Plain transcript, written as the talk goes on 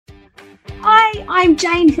Hi, I'm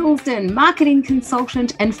Jane Hilsden, marketing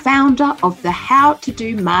consultant and founder of the How to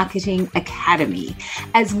Do Marketing Academy,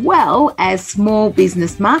 as well as small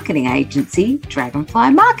business marketing agency,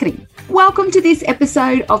 Dragonfly Marketing. Welcome to this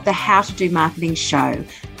episode of the How to Do Marketing Show,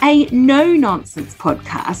 a no-nonsense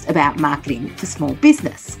podcast about marketing for small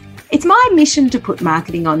business. It's my mission to put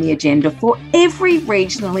marketing on the agenda for every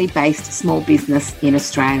regionally based small business in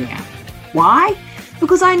Australia. Why?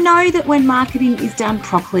 Because I know that when marketing is done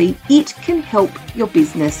properly, it can help your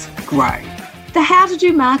business grow. The How to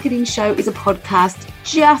Do Marketing Show is a podcast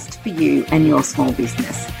just for you and your small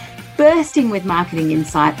business. Bursting with marketing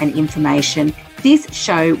insight and information, this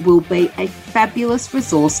show will be a fabulous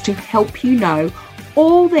resource to help you know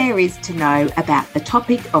all there is to know about the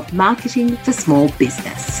topic of marketing for small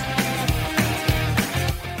business.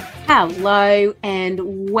 Hello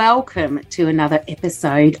and welcome to another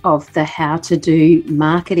episode of the How to Do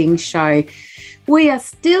Marketing Show. We are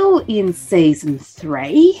still in season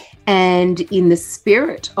 3 and in the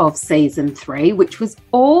spirit of season 3, which was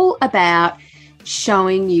all about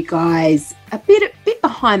showing you guys a bit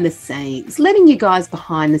behind the scenes, letting you guys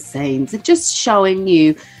behind the scenes and just showing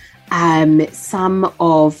you some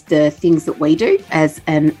of the things that we do as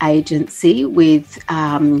an agency with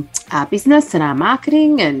our business and our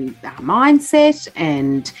marketing and our mindset,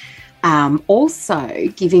 and also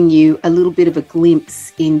giving you a little bit of a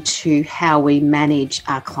glimpse into how we manage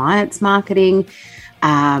our clients' marketing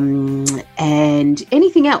and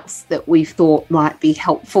anything else that we thought might be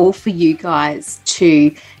helpful for you guys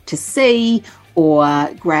to see or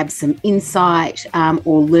grab some insight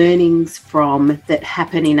or learnings from that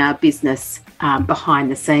happen in our business behind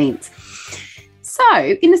the scenes.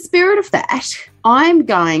 So in the spirit of that, I'm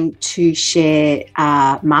going to share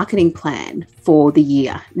our marketing plan for the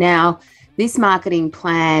year. Now, this marketing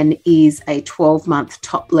plan is a 12-month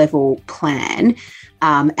top-level plan,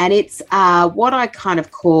 and it's what I kind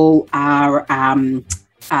of call our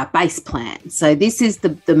base plan. So this is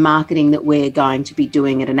the marketing that we're going to be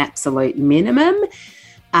doing at an absolute minimum.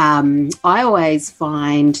 I always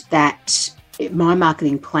find that my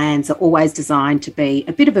marketing plans are always designed to be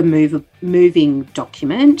a bit of a moving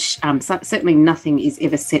document. So certainly nothing is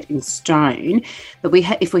ever set in stone, but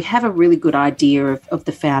if we have a really good idea of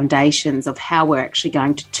the foundations of how we're actually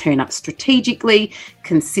going to turn up strategically,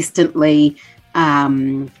 consistently,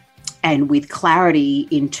 and with clarity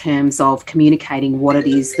in terms of communicating what it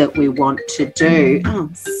is that we want to do. Oh,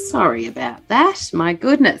 sorry about that. My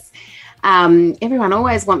goodness. Everyone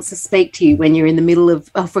always wants to speak to you when you're in the middle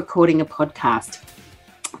of recording a podcast.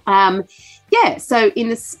 So in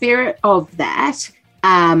the spirit of that,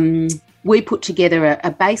 we put together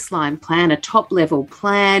a baseline plan, a top-level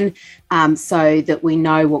plan, so that we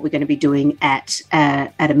know what we're going to be doing at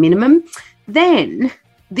a minimum. Then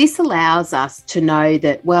this allows us to know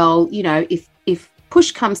that, well, you know, if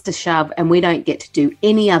push comes to shove and we don't get to do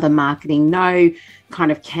any other marketing, no kind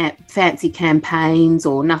of fancy campaigns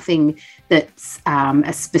or nothing that's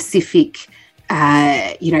a specific,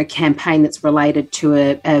 campaign that's related to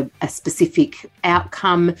a specific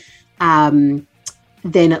outcome,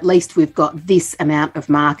 then at least we've got this amount of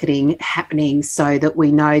marketing happening so that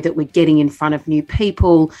we know that we're getting in front of new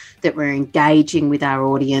people, that we're engaging with our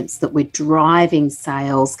audience, that we're driving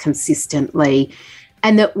sales consistently,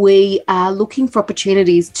 and that we are looking for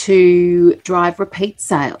opportunities to drive repeat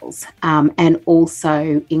sales and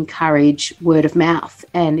also encourage word of mouth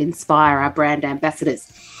and inspire our brand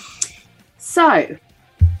ambassadors. So,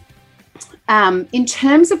 in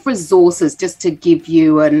terms of resources, just to give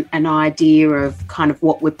you an idea of kind of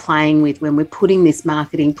what we're playing with when we're putting this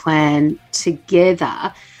marketing plan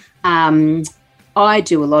together, I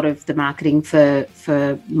do a lot of the marketing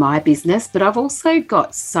for my business, but I've also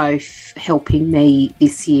got Soph helping me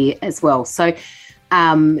this year as well. So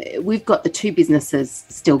we've got the two businesses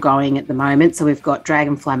still going at the moment. So we've got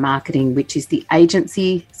Dragonfly Marketing, which is the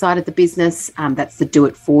agency side of the business. That's the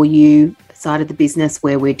do-it-for-you side of the business,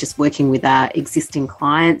 where we're just working with our existing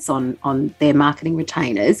clients on their marketing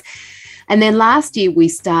retainers. And then last year we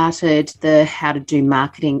started the How to Do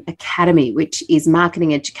Marketing Academy, which is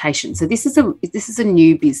marketing education. So this is a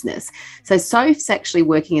new business. So Soph's actually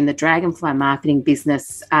working in the Dragonfly Marketing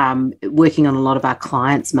business, working on a lot of our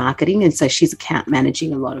clients' marketing, and so she's account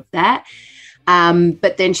managing a lot of that.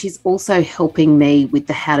 But then she's also helping me with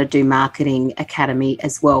the How to Do Marketing Academy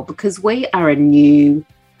as well, because we are a new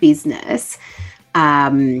business,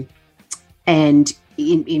 and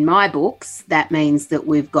in my books, that means that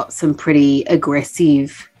we've got some pretty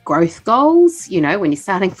aggressive growth goals. You know, when you're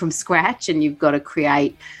starting from scratch and you've got to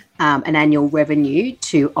create an annual revenue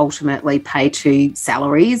to ultimately pay to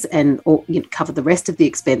salaries and cover the rest of the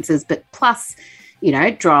expenses, but plus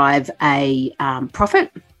drive a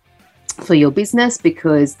profit for your business,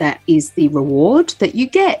 because that is the reward that you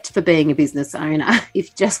get for being a business owner. If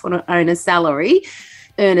you just want to earn a salary,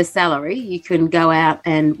 you can go out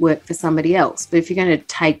and work for somebody else. But if you're going to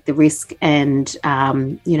take the risk and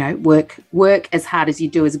work as hard as you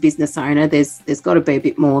do as a business owner, there's got to be a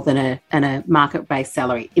bit more than a market-based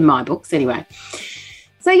salary, in my books anyway.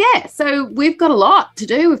 So we've got a lot to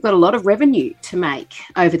do. We've got a lot of revenue to make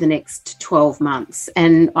over the next 12 months.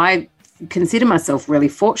 And I consider myself really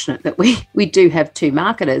fortunate that we do have 2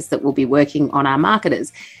 marketers that will be working on our marketing.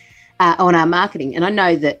 And I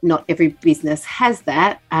know that not every business has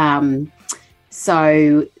that.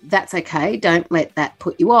 So that's okay. Don't let that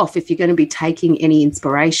put you off. If you're going to be taking any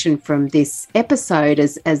inspiration from this episode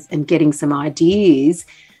and getting some ideas,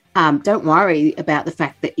 don't worry about the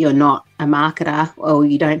fact that you're not a marketer, or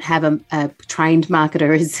you don't have a trained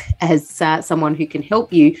marketer as someone who can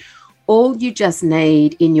help you. All you just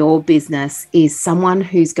need in your business is someone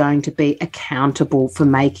who's going to be accountable for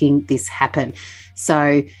making this happen.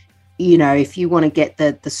 So, if you want to get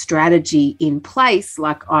the strategy in place,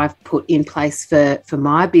 like I've put in place for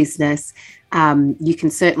my business, you can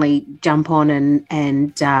certainly jump on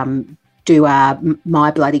and do our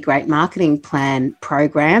My Bloody Great Marketing Plan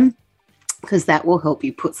program, because that will help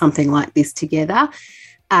you put something like this together.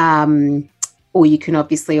 Or you can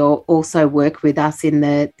obviously also work with us in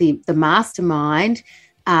the mastermind,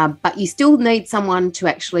 but you still need someone to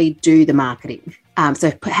actually do the marketing.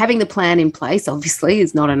 So having the plan in place obviously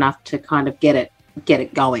is not enough to kind of get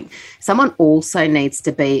it going. Someone also needs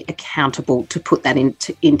to be accountable to put that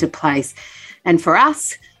into place. And for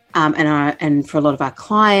us, and for a lot of our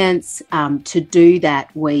clients, to do that,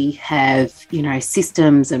 we have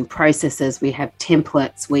systems and processes, we have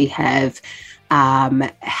templates, we have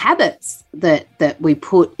habits that we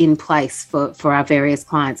put in place for our various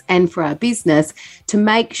clients and for our business, to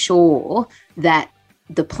make sure that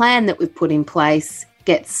the plan that we've put in place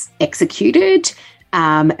gets executed,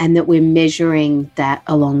 and that we're measuring that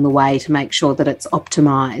along the way to make sure that it's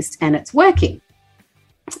optimized and it's working.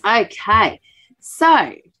 Okay,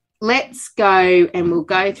 so let's go, and we'll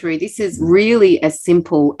go through. This is really as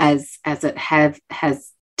simple as it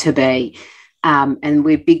has to be. And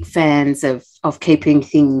we're big fans of keeping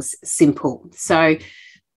things simple. So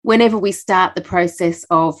whenever we start the process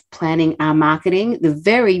of planning our marketing, the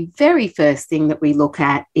very, very first thing that we look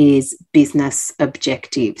at is business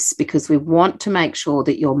objectives, because we want to make sure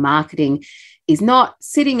that your marketing is not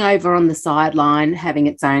sitting over on the sideline, having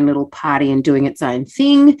its own little party and doing its own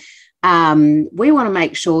thing. We want to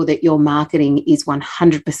make sure that your marketing is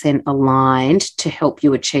 100% aligned to help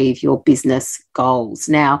you achieve your business goals.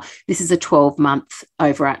 Now, this is a 12-month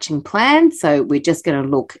overarching plan, so we're just going to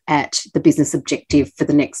look at the business objective for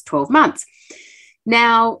the next 12 months.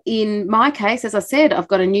 Now, in my case, as I said, I've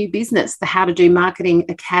got a new business, the How to Do Marketing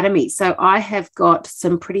Academy. So I have got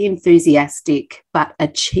some pretty enthusiastic but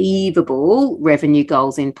achievable revenue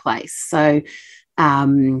goals in place. So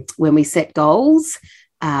when we set goals,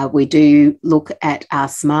 we do look at our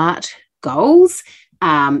SMART goals.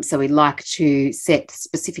 So we like to set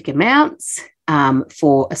specific amounts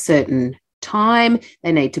for a certain time.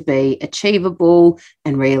 They need to be achievable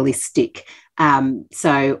and realistic.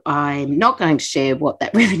 So I'm not going to share what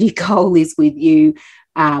that revenue goal is with you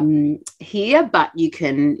here, but you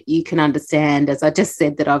can understand, as I just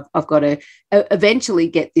said, that I've got to eventually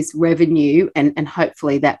get this revenue, and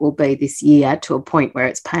hopefully that will be this year, to a point where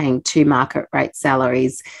it's paying 2 market rate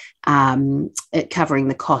salaries, covering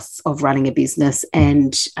the costs of running a business,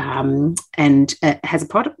 and it has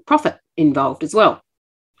a profit involved as well.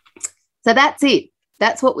 So that's it.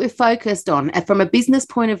 That's what we're focused on. And from a business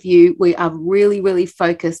point of view, we are really, really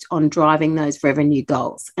focused on driving those revenue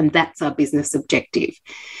goals, and that's our business objective.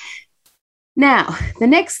 Now, the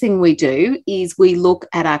next thing we do is we look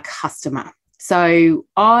at our customer. So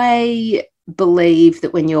I believe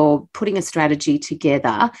that when you're putting a strategy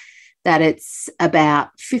together, that it's about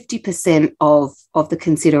 50% of the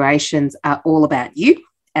considerations are all about you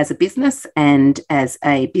as a business and as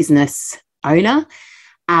a business owner.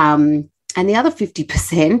 And the other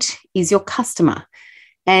 50% is your customer.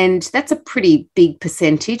 And that's a pretty big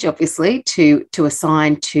percentage, obviously, to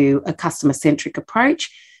assign to a customer-centric approach.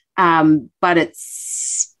 But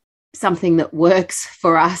it's something that works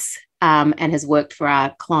for us and has worked for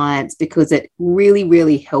our clients, because it really,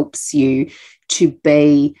 really helps you to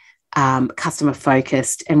be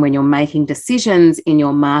customer-focused. And when you're making decisions in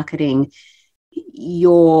your marketing,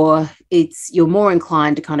 you're more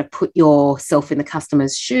inclined to kind of put yourself in the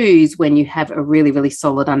customer's shoes when you have a really, really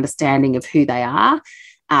solid understanding of who they are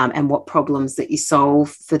and what problems that you solve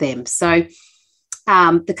for them. So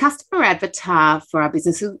the customer avatar for our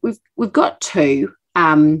business, we've got two.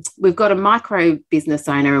 We've got a micro business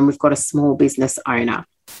owner and we've got a small business owner.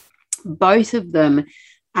 Both of them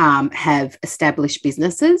have established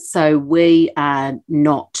businesses, so we are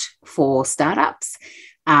not for startups.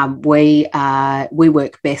 We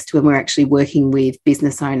work best when we're actually working with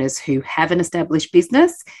business owners who have an established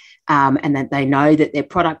business, and that they know that their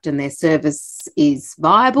product and their service is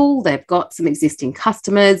viable. They've got some existing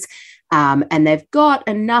customers, and they've got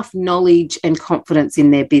enough knowledge and confidence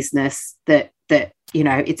in their business that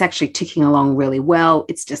it's actually ticking along really well.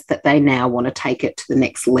 It's just that they now want to take it to the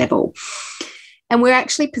next level. And we're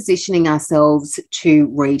actually positioning ourselves to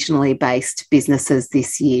regionally based businesses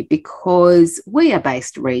this year because we are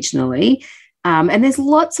based regionally. And there's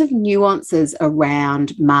lots of nuances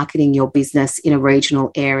around marketing your business in a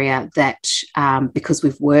regional area that, because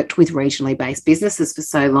we've worked with regionally based businesses for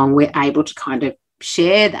so long, we're able to kind of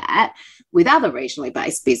share that with other regionally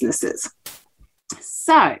based businesses.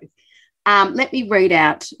 So let me read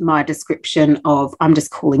out my description of, I'm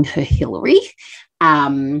just calling her Hillary,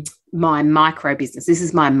 my micro business. This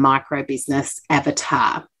is my micro business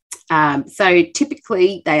avatar. So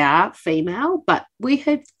typically they are female, but we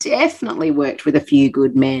have definitely worked with a few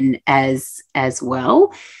good men as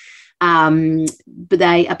well. But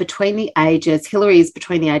they are between the ages, Hillary is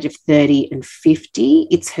between the age of 30 and 50.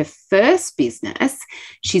 It's her first business.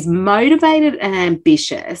 She's motivated and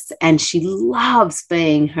ambitious, and she loves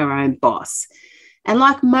being her own boss. And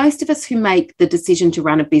like most of us who make the decision to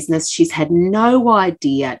run a business, she's had no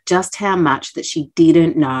idea just how much that she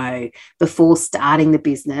didn't know before starting the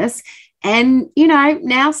business, and,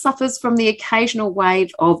 now suffers from the occasional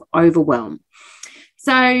wave of overwhelm.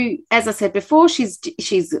 So, as I said before, she's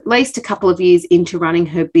at least a couple of years into running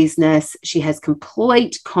her business. She has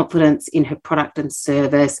complete confidence in her product and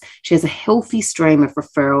service. She has a healthy stream of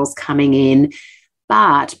referrals coming in.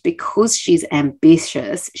 But because she's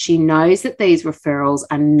ambitious, she knows that these referrals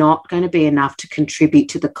are not going to be enough to contribute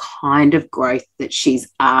to the kind of growth that she's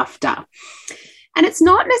after. And it's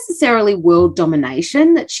not necessarily world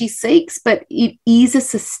domination that she seeks, but it is a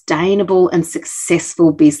sustainable and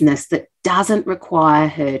successful business that doesn't require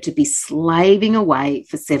her to be slaving away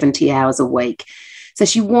for 70 hours a week. So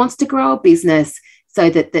she wants to grow a business so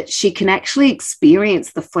that she can actually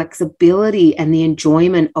experience the flexibility and the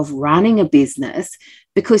enjoyment of running a business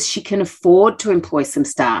because she can afford to employ some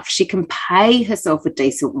staff. She can pay herself a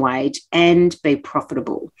decent wage and be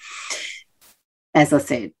profitable. As I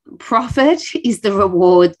said, profit is the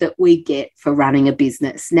reward that we get for running a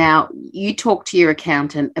business. Now, you talk to your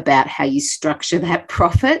accountant about how you structure that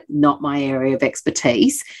profit, not my area of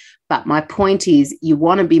expertise. But my point is you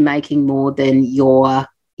want to be making more than your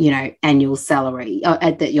annual salary,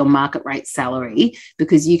 at your market rate salary,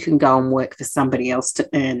 because you can go and work for somebody else to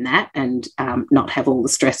earn that and not have all the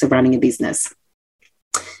stress of running a business.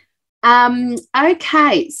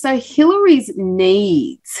 Okay, so Hillary's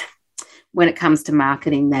needs when it comes to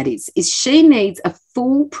marketing, that is she needs a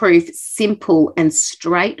foolproof, simple and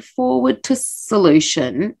straightforward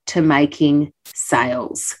solution to making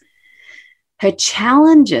sales. Her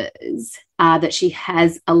challenges are that she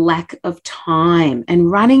has a lack of time, and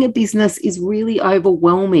running a business is really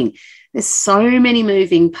overwhelming. There's so many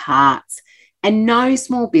moving parts, and no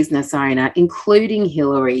small business owner, including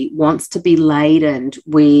Hillary, wants to be laden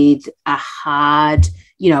with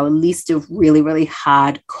a list of really, really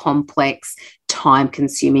hard, complex,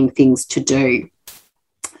 time-consuming things to do.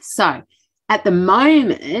 So at the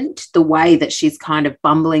moment, the way that she's kind of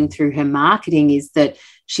bumbling through her marketing is that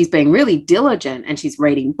she's being really diligent and she's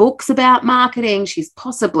reading books about marketing. She's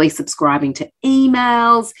possibly subscribing to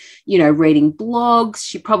emails, reading blogs.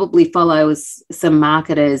 She probably follows some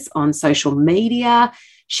marketers on social media.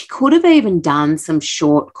 She could have even done some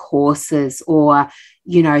short courses or,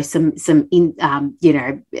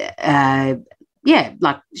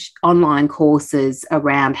 like online courses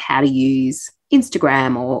around how to use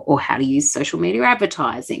Instagram or how to use social media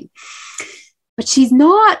advertising. But she's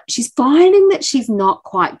finding that she's not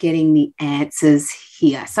quite getting the answers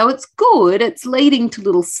here. So it's good. It's leading to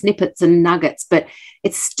little snippets and nuggets, but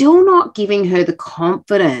it's still not giving her the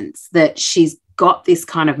confidence that she's got this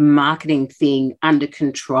kind of marketing thing under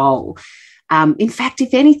control. In fact,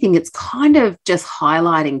 if anything, it's kind of just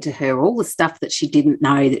highlighting to her all the stuff that she didn't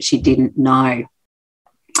know that she didn't know.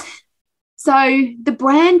 So the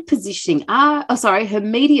brand positioning her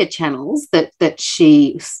media channels that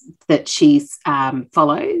she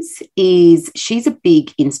follows is she's a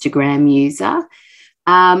big Instagram user.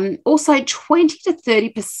 Also, 20 to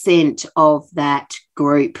 30% of that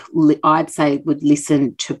group, I'd say, would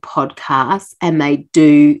listen to podcasts, and they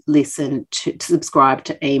do listen to subscribe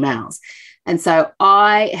to emails. And so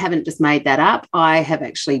I haven't just made that up. I have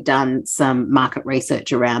actually done some market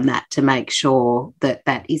research around that to make sure that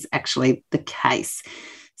that is actually the case.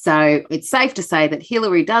 So it's safe to say that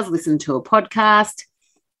Hilary does listen to a podcast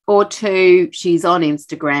or two. She's on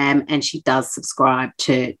Instagram and she does subscribe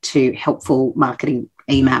to helpful marketing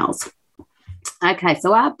emails. Okay,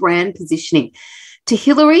 so our brand positioning. To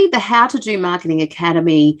Hilary, the How to Do Marketing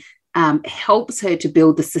Academy helps her to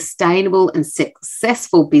build the sustainable and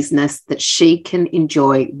successful business that she can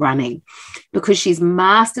enjoy running. Because she's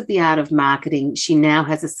mastered the art of marketing, she now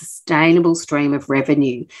has a sustainable stream of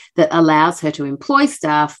revenue that allows her to employ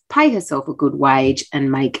staff, pay herself a good wage,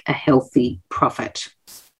 and make a healthy profit.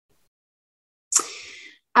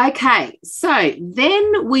 Okay, so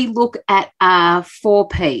then we look at our 4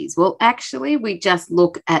 Ps. Well, actually, we just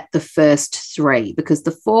look at the first 3 because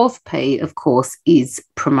the 4th P, of course, is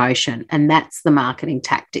promotion, and that's the marketing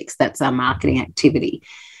tactics. That's our marketing activity.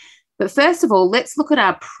 But first of all, let's look at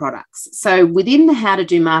our products. So within the How to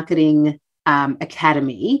Do Marketing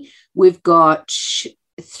Academy, we've got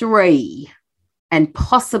 3 and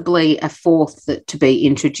possibly a 4th to be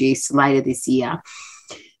introduced later this year.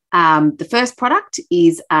 The first product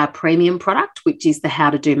is our premium product, which is the How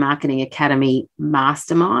to Do Marketing Academy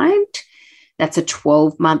Mastermind. That's a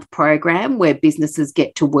 12-month program where businesses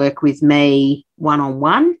get to work with me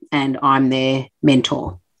one-on-one, and I'm their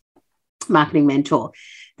mentor, marketing mentor.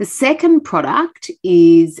 The second product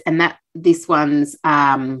is, and that this one's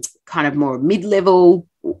kind of more mid-level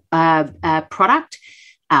product.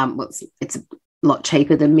 It's a lot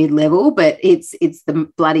cheaper than mid-level, but it's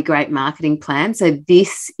the Bloody Great Marketing Plan. So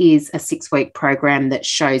this is a 6-week program that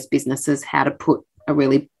shows businesses how to put a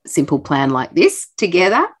really simple plan like this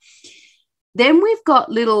together. Then we've got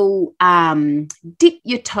little dip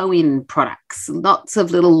your toe in products, lots of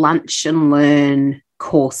little lunch and learn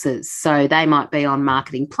courses. So they might be on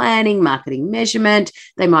marketing planning, marketing measurement.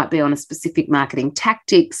 They might be on a specific marketing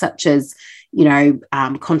tactic, such as,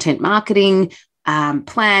 content marketing,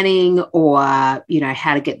 planning, or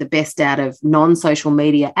how to get the best out of non-social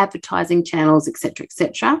media advertising channels, etc.,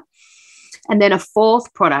 etc. And then a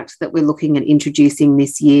 4th product that we're looking at introducing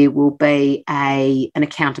this year will be an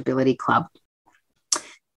accountability club.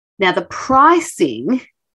 Now, the pricing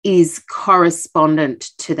is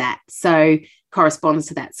corresponds to that. So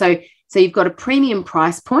you've got a premium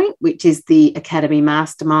price point, which is the Academy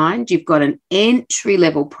Mastermind. You've got an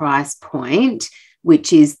entry-level price point,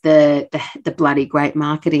 which is the Bloody Great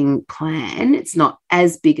Marketing Plan. It's not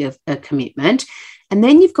as big of a commitment. And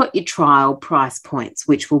then you've got your trial price points,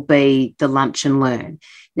 which will be the Lunch and Learn.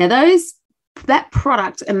 Now, that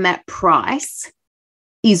product and that price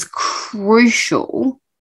is crucial.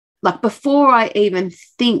 Like, before I even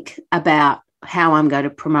think about how I'm going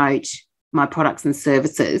to promote my products and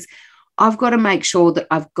services, I've got to make sure that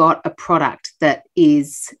I've got a product that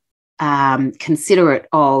is considerate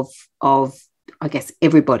of I guess,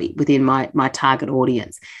 everybody within my target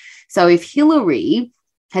audience. So if Hilary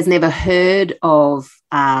has never heard of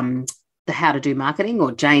the How to Do Marketing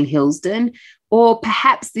or Jane Hilsden, or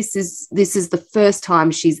perhaps this is the first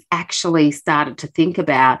time she's actually started to think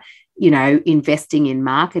about, investing in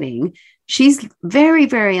marketing, she's very,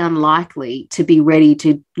 very unlikely to be ready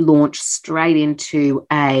to launch straight into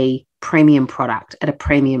a premium product at a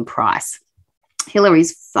premium price.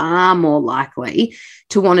 Hilary's far more likely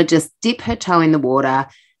to want to just dip her toe in the water,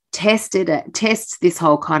 test this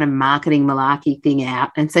whole kind of marketing malarkey thing out.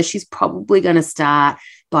 And so she's probably going to start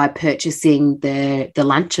by purchasing the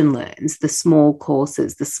Lunch and Learns, the small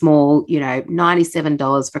courses, the small,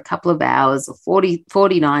 $97 for a couple of hours or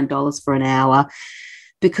 $49 for an hour,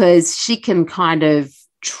 because she can kind of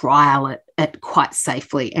trial it quite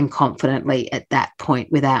safely and confidently at that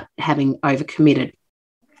point without having overcommitted.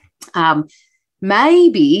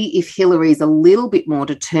 Maybe if Hilary's a little bit more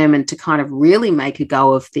determined to kind of really make a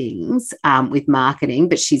go of things with marketing,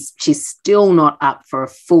 but she's still not up for a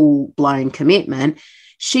full-blown commitment,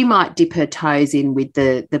 she might dip her toes in with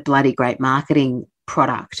the Bloody Great Marketing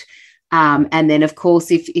product. And then, of course,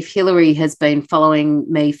 if Hilary has been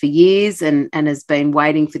following me for years and has been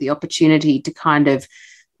waiting for the opportunity to kind of,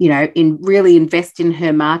 really invest in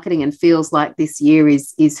her marketing and feels like this year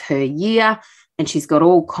is her year, and she's got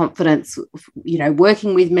all confidence,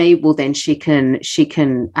 working with me, well, then she can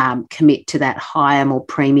commit to that higher, more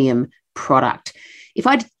premium product. If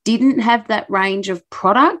I didn't have that range of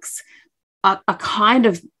products, I kind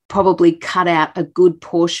of probably cut out a good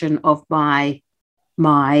portion of my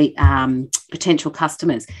potential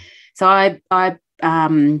customers. So I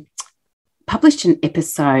published an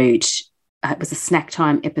episode. It was a snack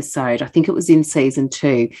time episode. I think it was in season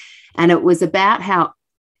 2, and it was about how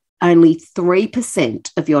only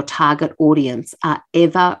 3% of your target audience are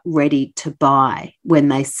ever ready to buy when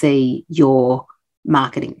they see your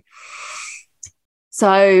marketing.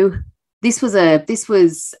 So this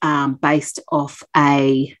was based off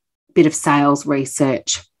a bit of sales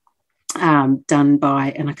research done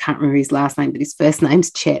by, and I can't remember his last name, but his first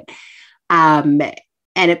name's Chet. And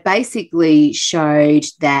it basically showed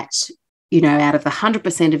that, out of the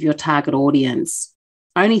 100% of your target audience,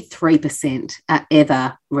 only 3% are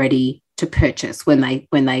ever ready to purchase when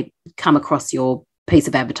they come across your piece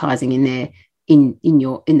of advertising in their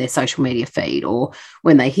social media feed, or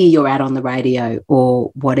when they hear your ad on the radio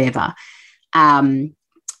or whatever.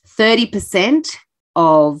 30%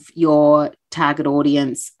 of your target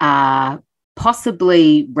audience are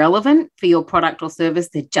possibly relevant for your product or service.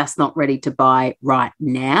 They're just not ready to buy right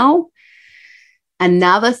now.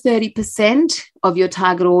 Another 30% of your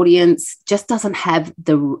target audience just doesn't have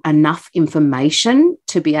enough information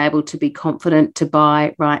to be able to be confident to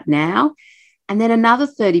buy right now. And then another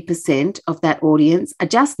 30% of that audience are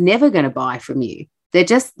just never going to buy from you.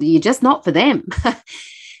 You're just not for them.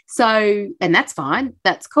 So, and that's fine.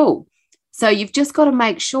 That's cool. So you've just got to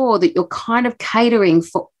make sure that you're kind of catering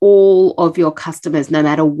for all of your customers, no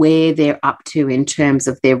matter where they're up to in terms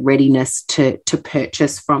of their readiness to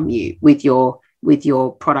purchase from you with your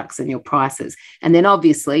products and your prices. And then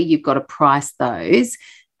obviously you've got to price those.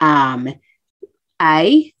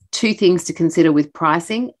 Two things to consider with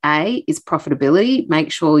pricing. A is profitability.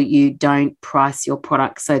 Make sure you don't price your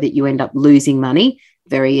product so that you end up losing money.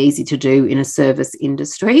 Very easy to do in a service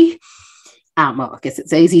industry. Well, I guess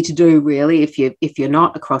it's easy to do really if you're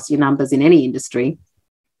not across your numbers in any industry.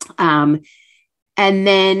 And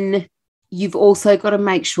then you've also got to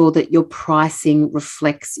make sure that your pricing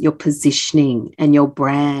reflects your positioning and your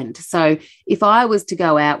brand. So if I was to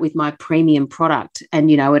go out with my premium product and,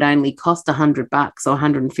 it only cost $100 or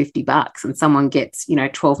 $150 and someone gets,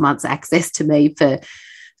 12 months access to me for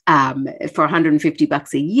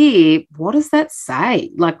 $150 a year, what does that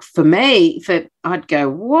say? Like for me, I'd go,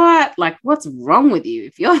 what? Like, what's wrong with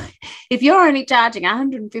you? If you're only charging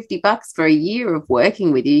 $150 for a year of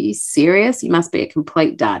working with you, are you serious? You must be a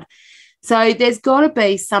complete dud. So there's got to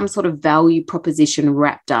be some sort of value proposition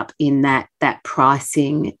wrapped up in that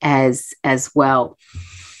pricing as well.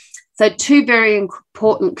 So two very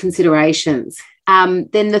important considerations. Then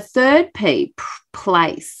the third P,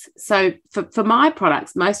 place. So for my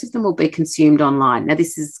products, most of them will be consumed online. Now,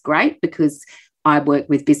 this is great because I work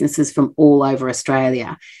with businesses from all over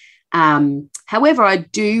Australia. However, I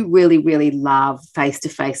do really, really love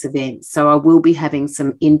face-to-face events. So I will be having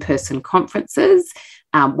some in-person conferences.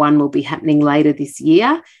 One will be happening later this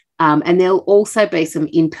year. And there'll also be some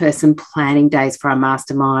in-person planning days for our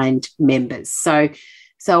mastermind members. So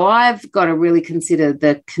I've got to really consider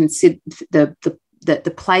the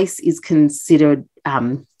place is considered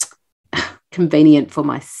convenient for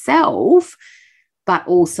myself, but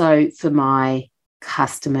also for my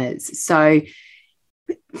customers. So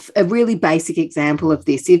a really basic example of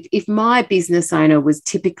this, if my business owner was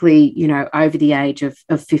typically, over the age of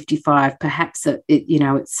 55, perhaps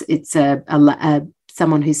it's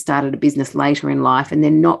someone who started a business later in life and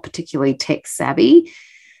they're not particularly tech savvy,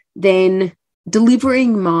 then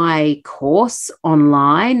delivering my course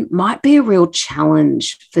online might be a real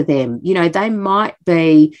challenge for them. They might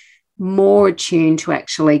be more attuned to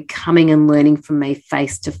actually coming and learning from me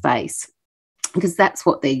face to face, because that's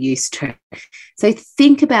what they're used to. So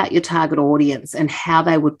think about your target audience and how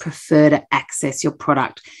they would prefer to access your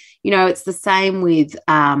product. It's the same with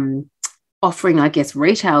offering, I guess,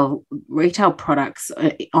 retail products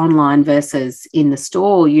online versus in the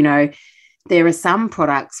store. There are some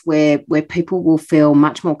products where people will feel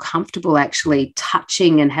much more comfortable actually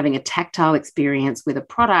touching and having a tactile experience with a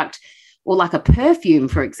product, or like a perfume,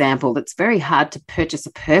 for example. It's very hard to purchase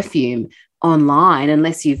a perfume online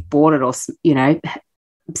unless you've bought it or,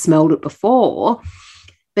 smelled it before,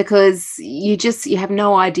 because you have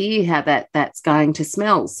no idea how that's going to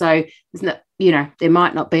smell. So there's no, there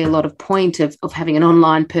might not be a lot of point of having an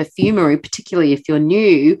online perfumery, particularly if you're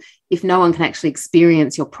new. If no one can actually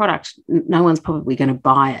experience your product, no one's probably going to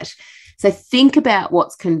buy it. So think about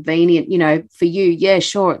what's convenient, for you. Yeah,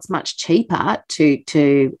 sure, it's much cheaper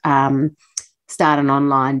to start an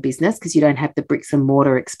online business because you don't have the bricks and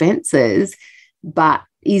mortar expenses, but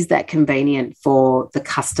is that convenient for the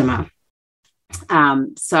customer?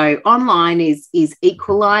 So online is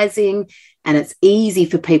equalizing, and it's easy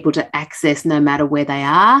for people to access no matter where they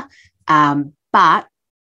are. But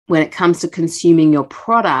when it comes to consuming your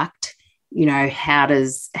product, how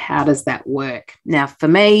does that work? Now, for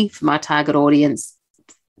me, for my target audience,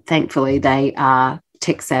 thankfully, they are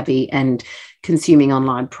tech savvy and consuming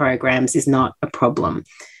online programs is not a problem.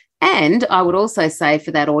 And I would also say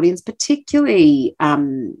for that audience, particularly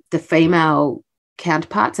the female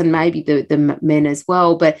counterparts and maybe the men as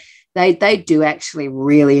well, but they do actually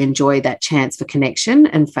really enjoy that chance for connection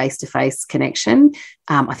and face-to-face connection.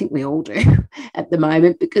 I think we all do at the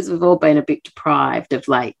moment because we've all been a bit deprived of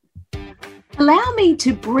late. Allow me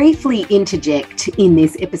to briefly interject in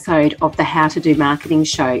this episode of the How to Do Marketing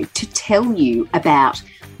Show to tell you about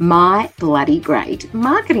my bloody great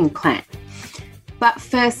marketing plan. But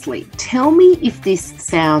firstly, tell me if this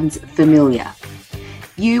sounds familiar.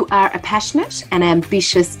 You are a passionate and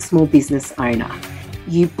ambitious small business owner.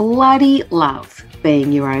 You bloody love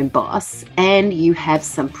being your own boss and you have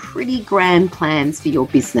some pretty grand plans for your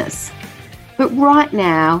business. But right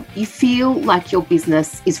now, you feel like your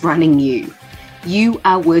business is running you. You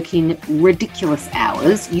are working ridiculous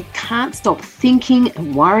hours. You can't stop thinking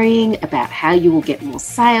and worrying about how you will get more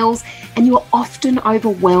sales, and you're often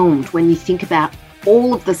overwhelmed when you think about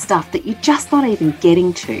all of the stuff that you're just not even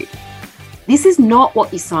getting to. This is not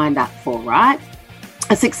what you signed up for, right?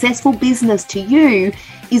 A successful business to you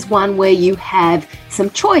is one where you have some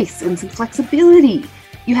choice and some flexibility.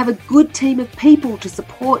 You have a good team of people to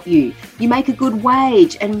support you. You make a good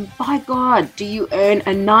wage, and by God, do you earn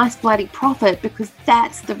a nice bloody profit, because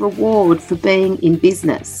that's the reward for being in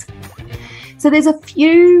business. So there's a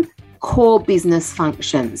few core business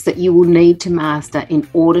functions that you will need to master in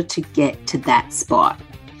order to get to that spot.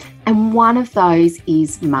 And one of those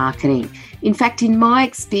is marketing. In fact, in my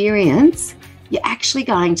experience, you're actually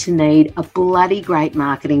going to need a bloody great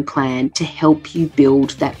marketing plan to help you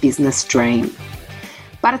build that business dream.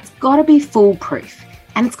 But it's got to be foolproof,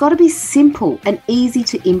 and it's got to be simple and easy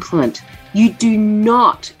to implement. You do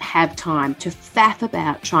not have time to faff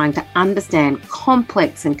about trying to understand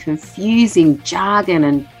complex and confusing jargon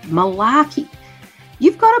and malarkey.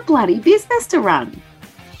 You've got a bloody business to run.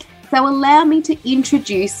 So allow me to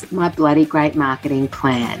introduce my bloody great marketing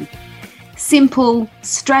plan. Simple,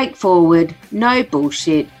 straightforward, no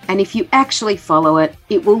bullshit, and if you actually follow it,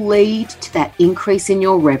 it will lead to that increase in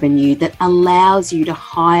your revenue that allows you to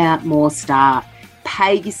hire more staff,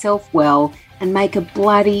 pay yourself well, and make a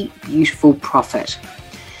bloody beautiful profit.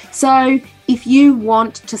 So if you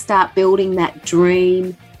want to start building that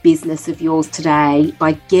dream business of yours today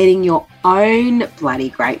by getting your own bloody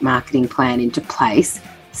great marketing plan into place,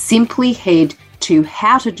 simply head to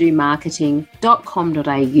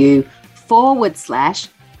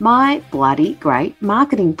howtodomarketing.com.au/my bloody great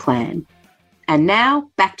marketing plan. And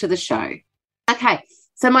now back to the show. Okay,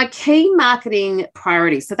 so my key marketing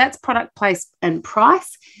priorities, so that's product, place, and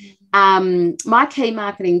price. My key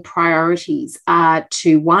marketing priorities are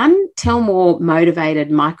to, one, tell more motivated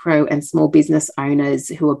micro and small business owners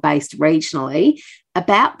who are based regionally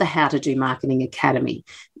about the How to Do Marketing Academy.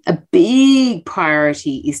 A big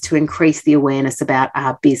priority is to increase the awareness about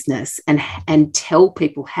our business and tell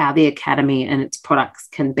people how the academy and its products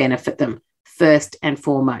can benefit them first and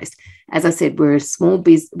foremost. As I said, we're a small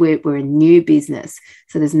business, we're a new business,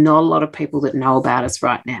 so there's not a lot of people that know about us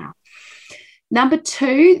right now. Number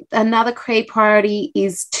two, another key priority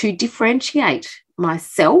is to differentiate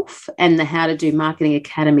myself and the How to Do Marketing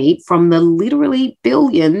Academy from the literally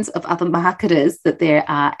billions of other marketers that there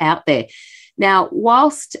are out there. Now,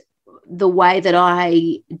 whilst the way that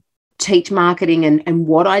I teach marketing and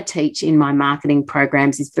what I teach in my marketing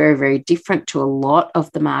programs is very, very different to a lot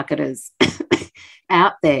of the marketers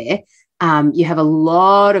out there, you have a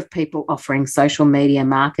lot of people offering social media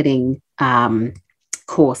marketing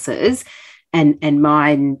courses, and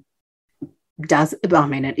mine does, I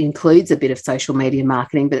mean, it includes a bit of social media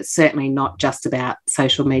marketing, but it's certainly not just about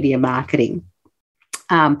social media marketing.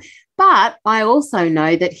 But I also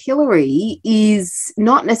know that Hillary is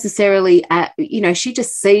not necessarily, she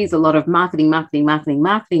just sees a lot of marketing.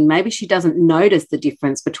 Maybe she doesn't notice the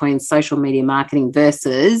difference between social media marketing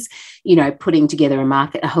versus, putting together a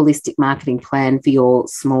holistic marketing plan for your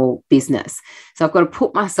small business. So I've got to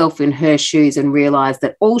put myself in her shoes and realize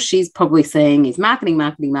that all she's probably seeing is marketing.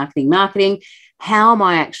 How am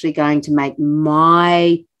I actually going to make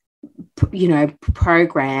my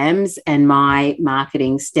programs and my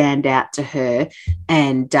marketing stand out to her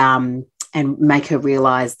and make her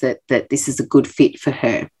realize that this is a good fit for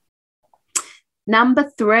her.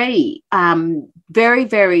 Number three, it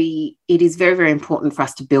is very, very important for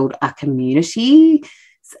us to build a community.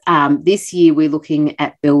 This year, we're looking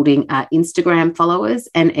at building our Instagram followers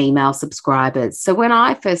and email subscribers. So when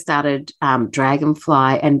I first started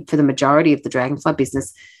Dragonfly, and for the majority of the Dragonfly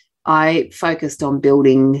business, I focused on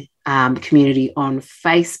building community on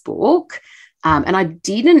Facebook, And I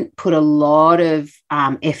didn't put a lot of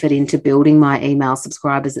effort into building my email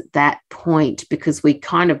subscribers at that point, because we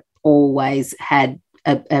kind of always had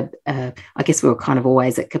I guess we were kind of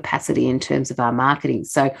always at capacity in terms of our marketing.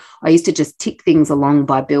 So I used to just tick things along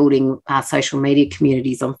by building our social media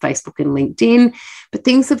communities on Facebook and LinkedIn. But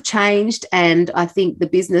things have changed, and I think the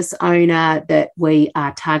business owner that we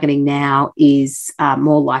are targeting now is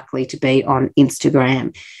more likely to be on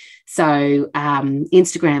Instagram. So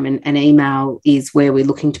Instagram and email is where we're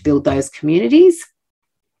looking to build those communities.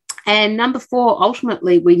 And number 4,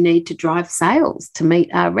 ultimately, we need to drive sales to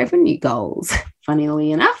meet our revenue goals,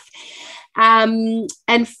 funnily enough. And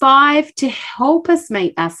 5, to help us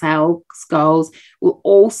meet our sales goals, we'll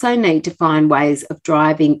also need to find ways of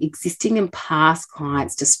driving existing and past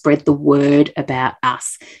clients to spread the word about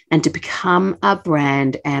us and to become our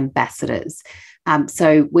brand ambassadors.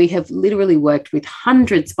 So we have literally worked with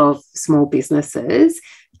hundreds of small businesses.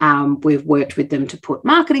 We've worked with them to put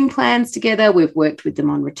marketing plans together. We've worked with them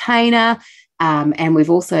on retainer. And we've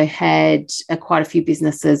also had quite a few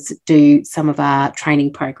businesses do some of our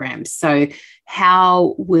training programs. So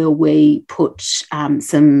how will we put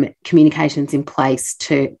some communications in place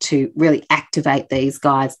to really activate these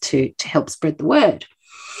guys to help spread the word?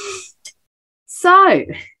 So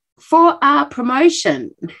for our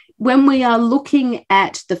promotion, when we are looking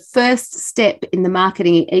at the first step in the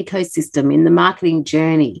marketing ecosystem, in the marketing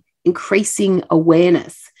journey, increasing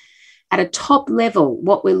awareness, at a top level,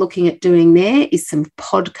 what we're looking at doing there is some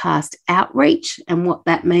podcast outreach. And what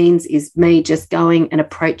that means is me just going and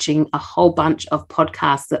approaching a whole bunch of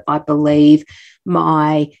podcasts that I believe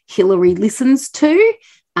my Hillary listens to,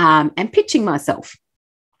 and pitching myself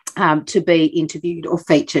to be interviewed or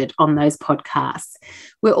featured on those podcasts.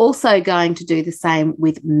 We're also going to do the same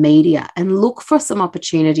with media and look for some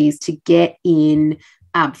opportunities to get in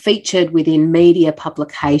featured within media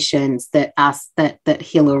publications that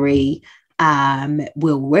Hillary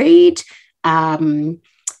will read. And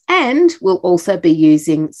we'll also be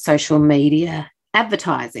using social media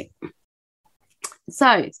advertising.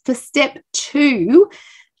 So for step 2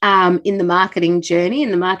 in the marketing journey,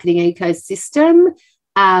 in the marketing ecosystem,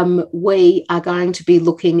 we are going to be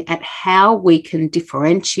looking at how we can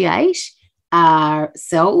differentiate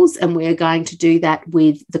ourselves, and we're going to do that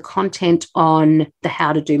with the content on the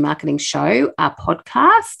How to Do Marketing show, our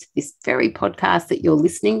podcast, this very podcast that you're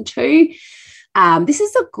listening to. This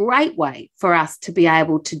is a great way for us to be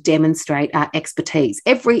able to demonstrate our expertise.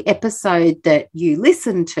 Every episode that you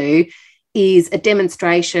listen to is a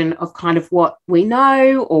demonstration of kind of what we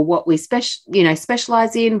know or what we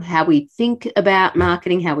specialize in, how we think about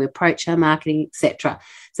marketing, how we approach our marketing, etc.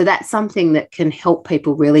 So that's something that can help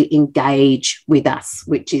people really engage with us,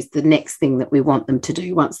 which is the next thing that we want them to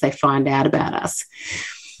do once they find out about us.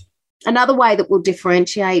 Another way that we'll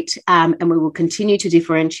differentiate, and we will continue to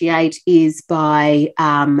differentiate, is by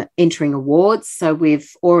entering awards. So we've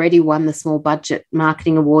already won the Small Budget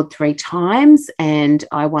Marketing Award 3 times, and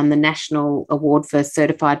I won the National Award for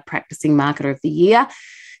Certified Practicing Marketer of the Year.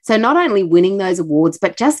 So not only winning those awards,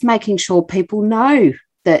 but just making sure people know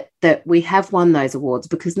that we have won those awards,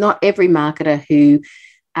 because not every marketer who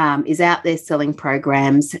is out there selling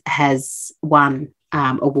programs has won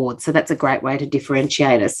awards. So that's a great way to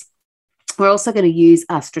differentiate us. We're also going to use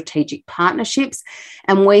our strategic partnerships,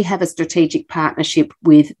 and we have a strategic partnership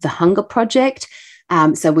with the Hunger Project.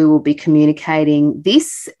 So we will be communicating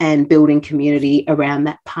this and building community around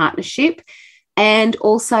that partnership, and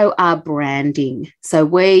also our branding. So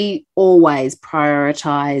we always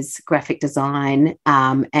prioritise graphic design,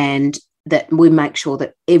 and that we make sure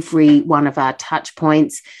that every one of our touch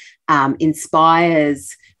points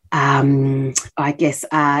inspires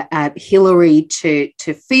Hillary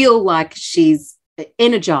to feel like she's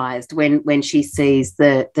energized when she sees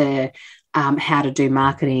the How to Do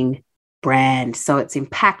Marketing brand. So it's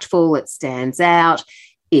impactful, it stands out,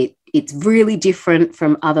 it's really different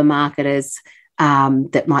from other marketers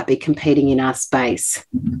that might be competing in our space.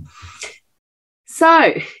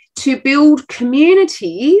 So to build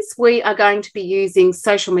communities, we are going to be using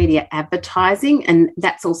social media advertising, and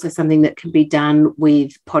that's also something that can be done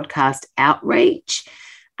with podcast outreach.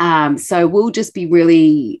 So we'll just be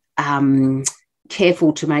really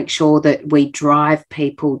careful to make sure that we drive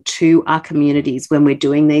people to our communities when we're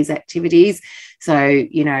doing these activities. So,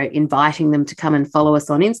 inviting them to come and follow us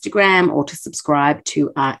on Instagram or to subscribe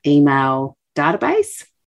to our email database.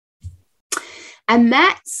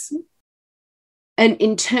 And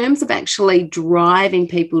in terms of actually driving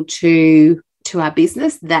people to our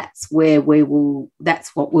business, that's what we will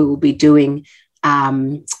be doing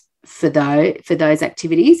for those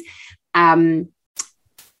activities.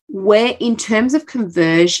 where in terms of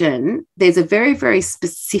conversion, there's a very, very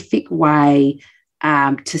specific way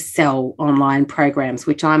to sell online programs,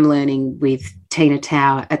 which I'm learning with Tina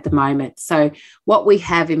Tower at the moment. So what we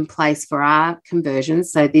have in place for our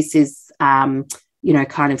conversions, so this is, kind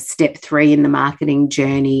of step 3 in the marketing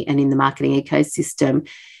journey and in the marketing ecosystem,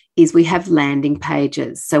 is we have landing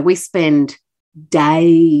pages. So we spend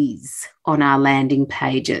days on our landing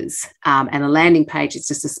pages. And a landing page is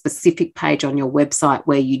just a specific page on your website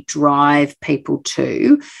where you drive people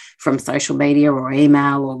to from social media or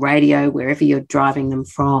email or radio, wherever you're driving them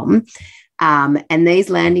from. And these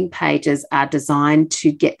landing pages are designed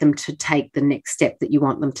to get them to take the next step that you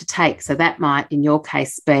want them to take. So that might, in your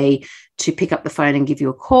case, be to pick up the phone and give you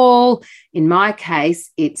a call. In my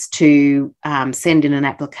case, it's to send in an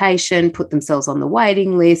application, put themselves on the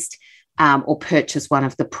waiting list, or purchase one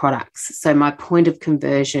of the products. So my point of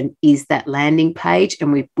conversion is that landing page,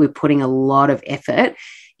 and we're putting a lot of effort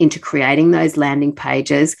into creating those landing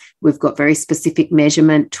pages. We've got very specific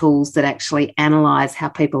measurement tools that actually analyze how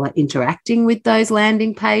people are interacting with those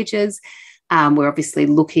landing pages. We're obviously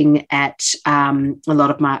looking at a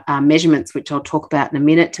lot of my measurements, which I'll talk about in a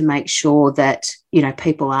minute, to make sure that,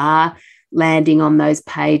 people are landing on those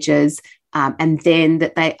pages, and then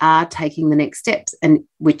that they are taking the next steps, and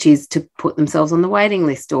which is to put themselves on the waiting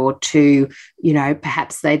list, or to,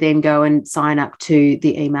 perhaps they then go and sign up to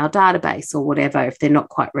the email database or whatever, if they're not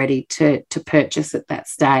quite ready to purchase at that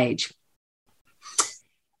stage.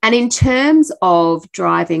 And in terms of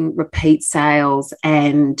driving repeat sales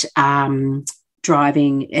and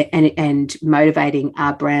driving and motivating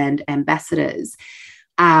our brand ambassadors,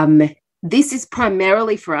 this is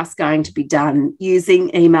primarily for us going to be done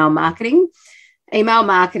using email marketing. Email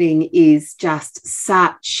marketing is just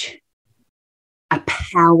such a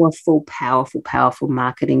powerful, powerful, powerful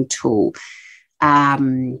marketing tool.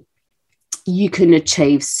 You can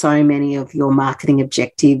achieve so many of your marketing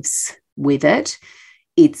objectives with it.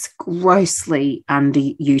 It's grossly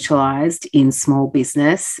underutilized in small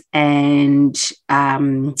business, and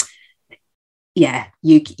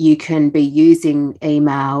you can be using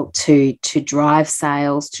email to drive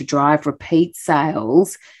sales, to drive repeat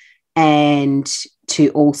sales, and to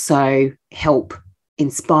also help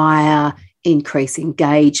inspire, increase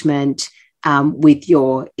engagement with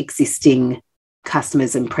your existing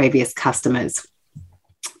customers and previous customers.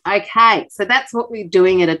 Okay, so that's what we're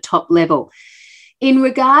doing at a top level. In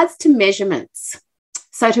regards to measurements,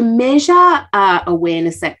 so to measure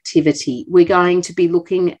awareness activity, we're going to be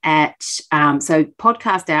looking at,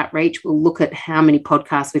 podcast outreach, we'll look at how many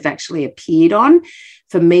podcasts we've actually appeared on.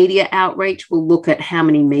 For media outreach, we'll look at how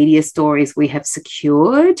many media stories we have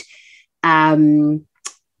secured.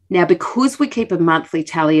 Now, because we keep a monthly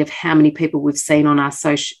tally of how many people we've seen on our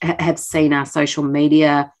have seen our social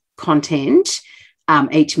media content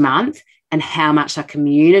each month, and how much our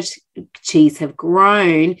communities have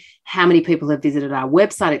grown, how many people have visited our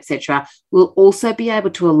website, etc., we'll also be able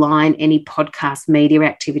to align any podcast media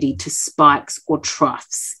activity to spikes or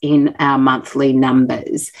troughs in our monthly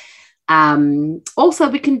numbers. Also,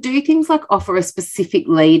 we can do things like offer a specific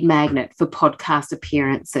lead magnet for podcast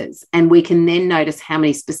appearances, and we can then notice how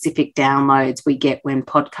many specific downloads we get when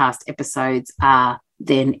podcast episodes are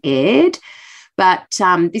then aired. But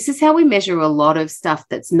this is how we measure a lot of stuff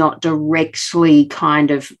that's not directly kind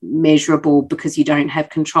of measurable, because you don't have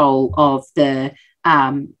control of the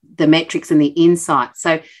metrics and the insights.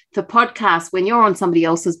 So for podcasts, when you're on somebody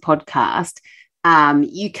else's podcast,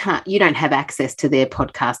 you don't have access to their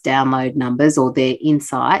podcast download numbers or their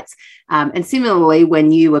insights. And similarly,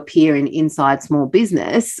 when you appear in Inside Small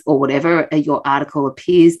Business or whatever, your article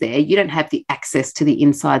appears there, you don't have the access to the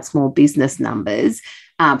Inside Small Business numbers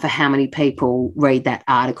for how many people read that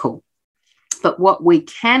article. But what we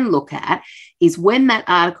can look at is when that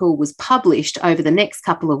article was published over the next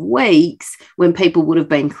couple of weeks, when people would have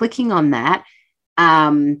been clicking on that,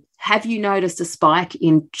 have you noticed a spike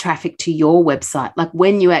in traffic to your website? Like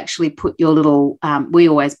when you actually put your little, we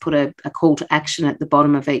always put a call to action at the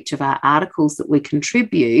bottom of each of our articles that we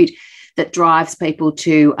contribute that drives people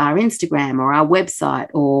to our Instagram or our website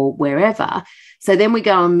or wherever. So then we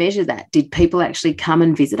go and measure that. Did people actually come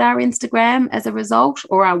and visit our Instagram as a result,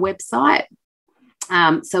 or our website?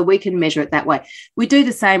 So we can measure it that way. We do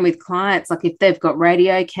the same with clients, like if they've got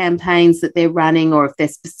radio campaigns that they're running, or if they're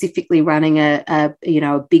specifically running a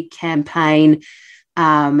big campaign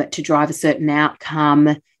to drive a certain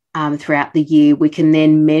outcome throughout the year, we can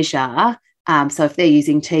then measure. So if they're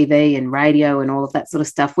using TV and radio and all of that sort of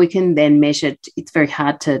stuff, we can then measure. It's very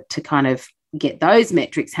hard to kind of get those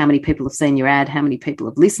metrics, how many people have seen your ad, how many people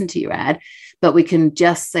have listened to your ad. but we can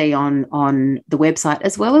just see on the website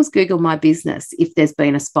as well as Google My Business if there's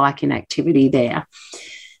been a spike in activity there.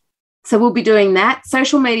 So we'll be doing that.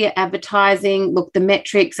 Social media advertising, look, the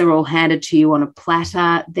metrics are all handed to you on a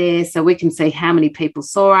platter there, so we can see how many people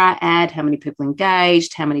saw our ad, how many people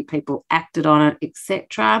engaged, how many people acted on it,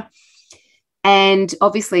 etc. And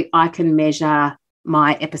obviously I can measure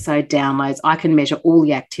my episode downloads. I can measure all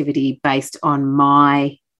the activity based on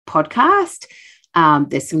my podcast.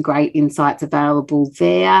 There's some great insights available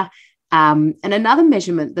there. And another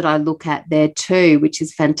measurement that I look at there too, which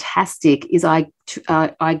is fantastic, is I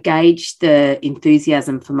gauge the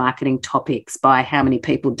enthusiasm for marketing topics by how many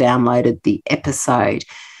people downloaded the episode.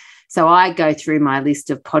 So I go through my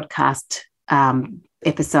list of podcast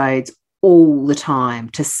episodes all the time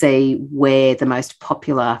to see where the most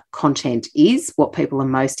popular content is, what people are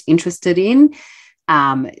most interested in.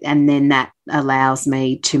 And then that allows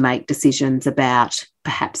me to make decisions about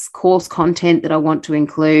perhaps course content that I want to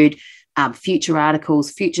include, future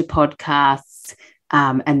articles, future podcasts,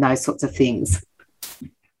 and those sorts of things.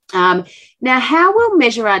 Now, how we'll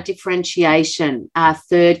measure our differentiation, our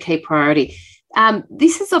third key priority.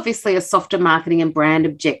 This is obviously a softer marketing and brand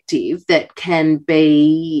objective that can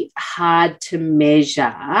be hard to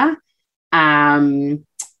measure. And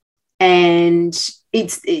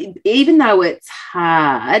even though it's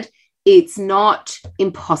hard, it's not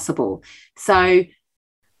impossible. So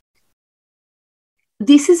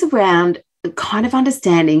this is around kind of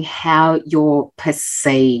understanding how you're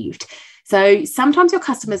perceived. So sometimes your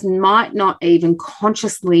customers might not even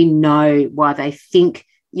consciously know why they think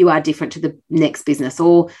you are different to the next business,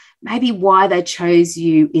 or maybe why they chose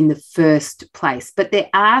you in the first place. But there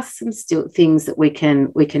are some still things that we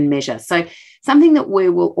can measure. So something that we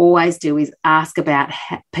will always do is ask about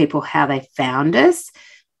people how they found us,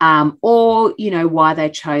 or, you know, why they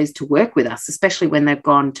chose to work with us, especially when they've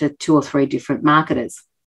gone to 2 or 3 different marketers.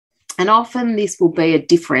 And often this will be a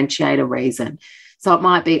differentiator reason. So it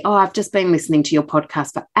might be, oh, I've just been listening to your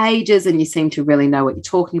podcast for ages and you seem to really know what you're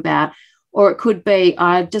talking about. Or it could be,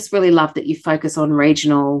 I just really love that you focus on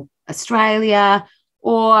regional Australia,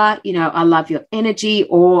 or, you know, I love your energy,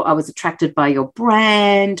 or I was attracted by your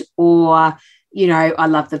brand, or, you know, I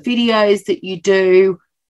love the videos that you do.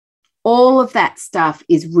 All of that stuff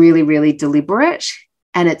is really, really deliberate,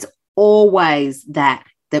 and it's always that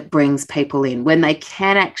brings people in. When they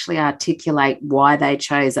can actually articulate why they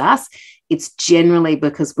chose us, it's generally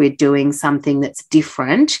because we're doing something that's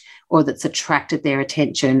different or that's attracted their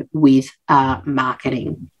attention with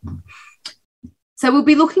marketing. So we'll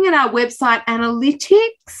be looking at our website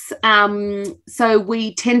analytics. So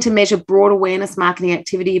we tend to measure broad awareness marketing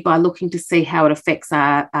activity by looking to see how it affects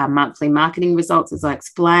our monthly marketing results, as I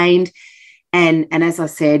explained. And as I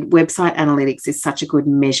said, website analytics is such a good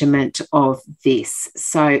measurement of this.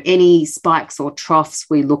 So any spikes or troughs,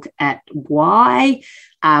 we look at why.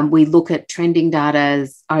 We look at trending data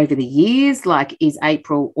over the years, like, is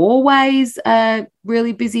April always a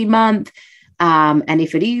really busy month? And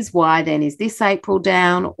if it is, why then is this April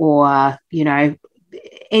down? Or, you know,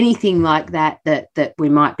 anything like that we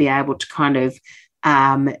might be able to kind of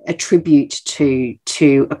attribute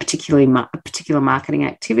to a particular marketing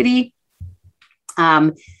activity.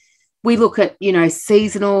 We look at, you know,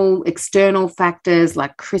 seasonal external factors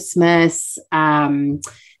like Christmas,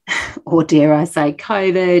 or dare I say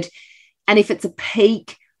COVID. And if it's a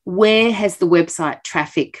peak, where has the website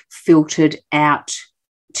traffic filtered out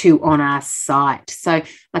to on our site? So,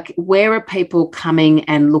 like, where are people coming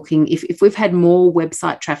and looking? If we've had more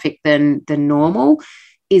website traffic than normal,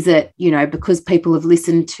 is it, you know, because people have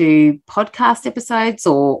listened to podcast episodes,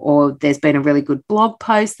 or there's been a really good blog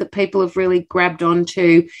post that people have really grabbed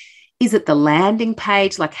onto? Is it the landing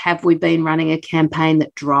page? Like, have we been running a campaign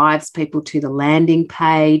that drives people to the landing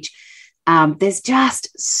page? There's just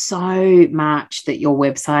so much that your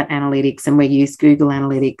website analytics, and we use Google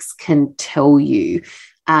Analytics, can tell you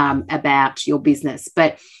about your business.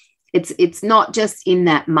 But it's not just in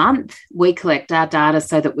that month. We collect our data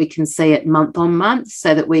so that we can see it month on month,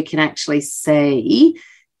 so that we can actually see,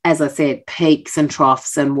 as I said, peaks and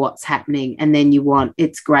troughs and what's happening. And then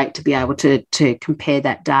it's great to be able to compare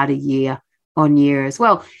that data year on year as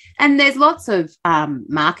well. And there's lots of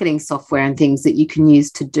marketing software and things that you can use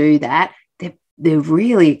to do that. They're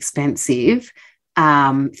really expensive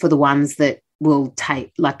for the ones that will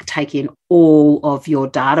take in all of your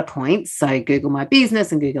data points. So Google My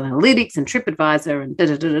Business and Google Analytics and TripAdvisor and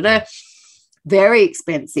very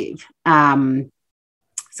expensive.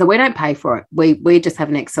 So we don't pay for it. We just have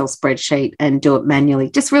an Excel spreadsheet and do it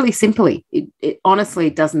manually, just really simply. It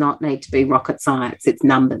honestly does not need to be rocket science. It's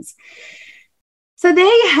numbers. So there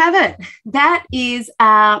you have it. That is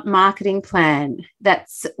our marketing plan.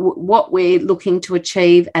 That's what we're looking to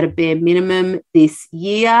achieve at a bare minimum this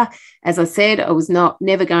year. As I said, I was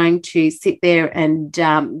never going to sit there and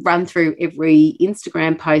run through every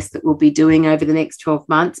Instagram post that we'll be doing over the next 12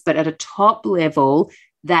 months. But at a top level,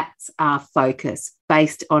 that's our focus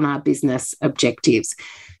based on our business objectives.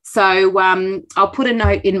 So I'll put a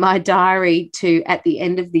note in my diary to, at the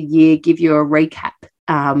end of the year, give you a recap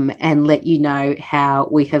and let you know how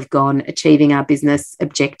we have gone achieving our business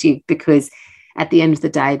objective, because at the end of the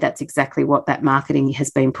day, that's exactly what that marketing has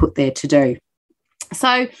been put there to do.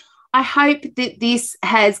 So I hope that this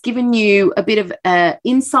has given you a bit of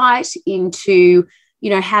insight into,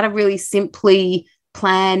 how to really simply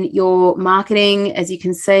plan your marketing. As you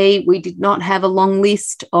can see, we did not have a long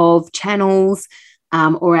list of channels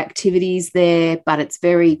or activities there, but it's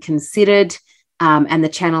very considered. And the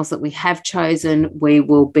channels that we have chosen, we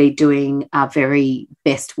will be doing our very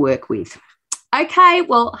best work with. Okay,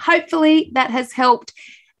 well, hopefully that has helped.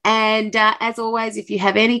 And as always, if you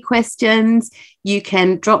have any questions, you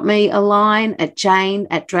can drop me a line at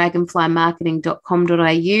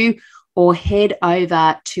jane@dragonflymarketing.com.au or head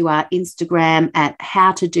over to our Instagram at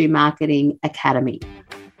How to Do Marketing Academy.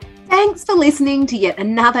 Thanks for listening to yet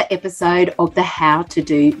another episode of the How to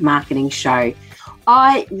Do Marketing Show.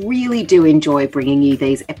 I really do enjoy bringing you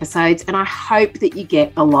these episodes, and I hope that you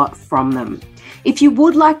get a lot from them. If you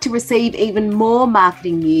would like to receive even more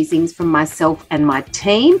marketing musings from myself and my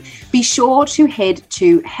team, be sure to head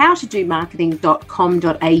to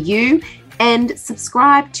howtodomarketing.com.au and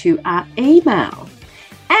subscribe to our email.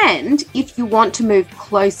 And if you want to move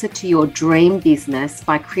closer to your dream business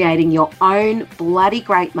by creating your own bloody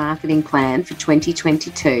great marketing plan for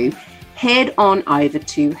 2022, head on over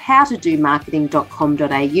to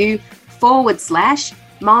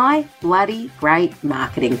howtodomarketing.com.au/my bloody great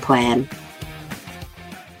marketing plan.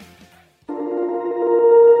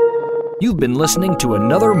 You've been listening to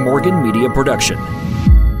another Morgan Media production.